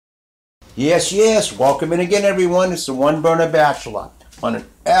Yes, yes. Welcome in again, everyone. It's the One Burner Bachelor on an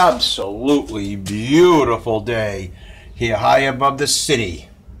absolutely beautiful day here high above the city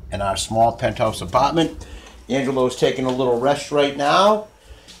in our small penthouse apartment. Angelo's taking a little rest right now,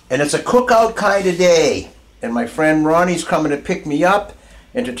 and it's a cookout kind of day. And my friend Ronnie's coming to pick me up,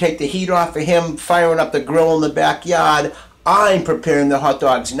 and to take the heat off of him firing up the grill in the backyard, I'm preparing the hot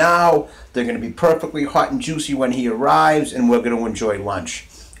dogs now. They're going to be perfectly hot and juicy when he arrives, and we're going to enjoy lunch.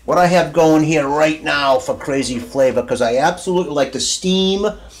 What I have going here right now for crazy flavor, because I absolutely like to steam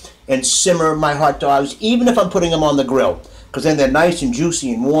and simmer my hot dogs, even if I'm putting them on the grill, because then they're nice and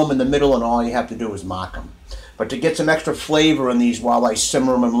juicy and warm in the middle, and all you have to do is mark them. But to get some extra flavor in these while I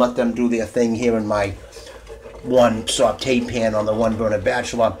simmer them and let them do their thing here in my one saute pan on the One Burner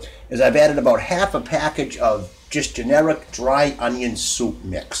Bachelor, is I've added about half a package of just generic dry onion soup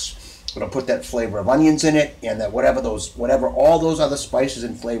mix. I'm going to put that flavor of onions in it, and that whatever all those other spices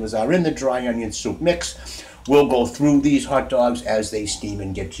and flavors are in the dry onion soup mix will go through these hot dogs as they steam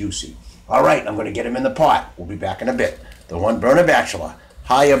and get juicy. All right, I'm going to get them in the pot. We'll be back in a bit. The One Burner Bachelor,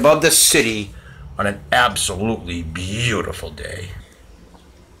 high above the city on an absolutely beautiful day.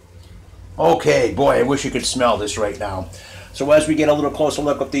 Okay, boy, I wish you could smell this right now. So as we get a little closer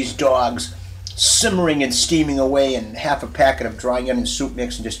look at these dogs simmering and steaming away, and half a packet of dry onion soup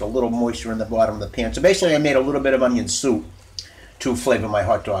mix and just a little moisture in the bottom of the pan. So basically I made a little bit of onion soup to flavor my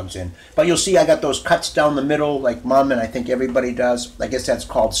hot dogs in. But you'll see I got those cuts down the middle like Mom and I think everybody does. I guess that's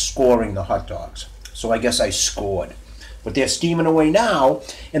called scoring the hot dogs. So I guess I scored. But they're steaming away now.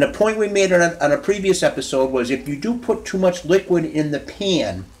 And a point we made on a previous episode was if you do put too much liquid in the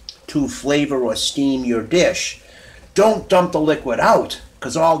pan to flavor or steam your dish, don't dump the liquid out,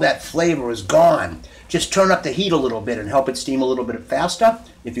 because all that flavor is gone. Just turn up the heat a little bit and help it steam a little bit faster.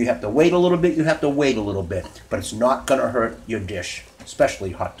 If you have to wait a little bit, you have to wait a little bit. But it's not going to hurt your dish,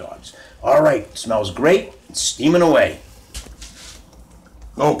 especially hot dogs. All right, smells great. It's steaming away.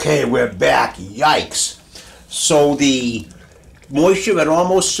 Okay, we're back. Yikes. So the moisture had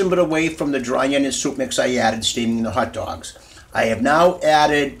almost simmered away from the dry onion soup mix I added steaming the hot dogs. I have now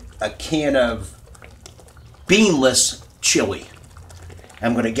added a can of beanless chili.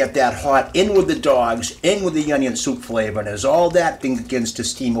 I'm going to get that hot in with the dogs, in with the onion soup flavor, and as all that thing begins to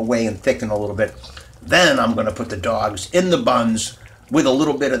steam away and thicken a little bit, then I'm going to put the dogs in the buns with a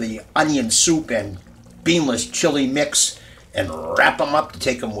little bit of the onion soup and beanless chili mix and wrap them up to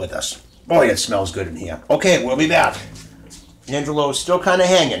take them with us. Boy, it smells good in here. Okay, we'll be back. Angelo's still kind of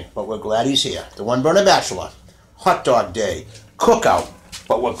hanging, but we're glad he's here. The One Burner Bachelor, hot dog day, cookout,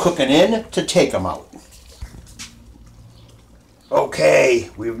 but we're cooking in to take them out. Okay,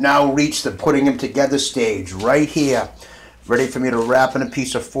 we've now reached the putting them together stage right here. Ready for me to wrap in a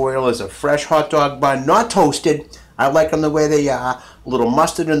piece of foil as a fresh hot dog bun, not toasted. I like them the way they are. A little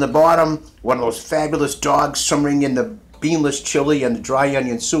mustard in the bottom, one of those fabulous dogs simmering in the beanless chili and the dry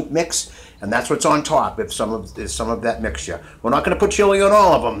onion soup mix, and that's what's on top if some of that mixture. We're not going to put chili on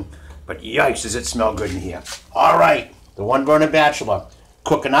all of them, but yikes, does it smell good in here. All right, the One Burner Bachelor,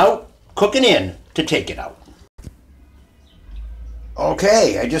 cooking out, cooking in to take it out.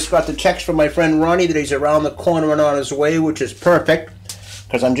 Okay, I just got the text from my friend Ronnie that he's around the corner and on his way, which is perfect,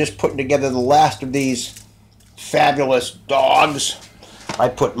 because I'm just putting together the last of these fabulous dogs. I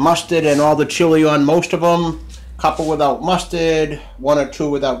put mustard and all the chili on most of them, a couple without mustard, one or two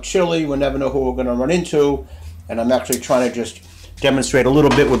without chili. We'll never know who we're going to run into, and I'm actually trying to just demonstrate a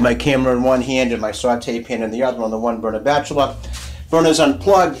little bit with my camera in one hand and my saute pan in the other on the One Burner Bachelor. Burner's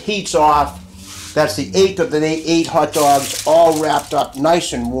unplugged, heat's off. That's the 8th of the 8 hot dogs, all wrapped up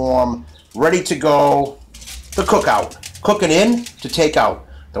nice and warm, ready to go. The cookout, cooking in to take out.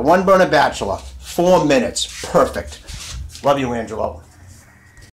 The One Burner Bachelor, 4 minutes, perfect. Love you, Angelo.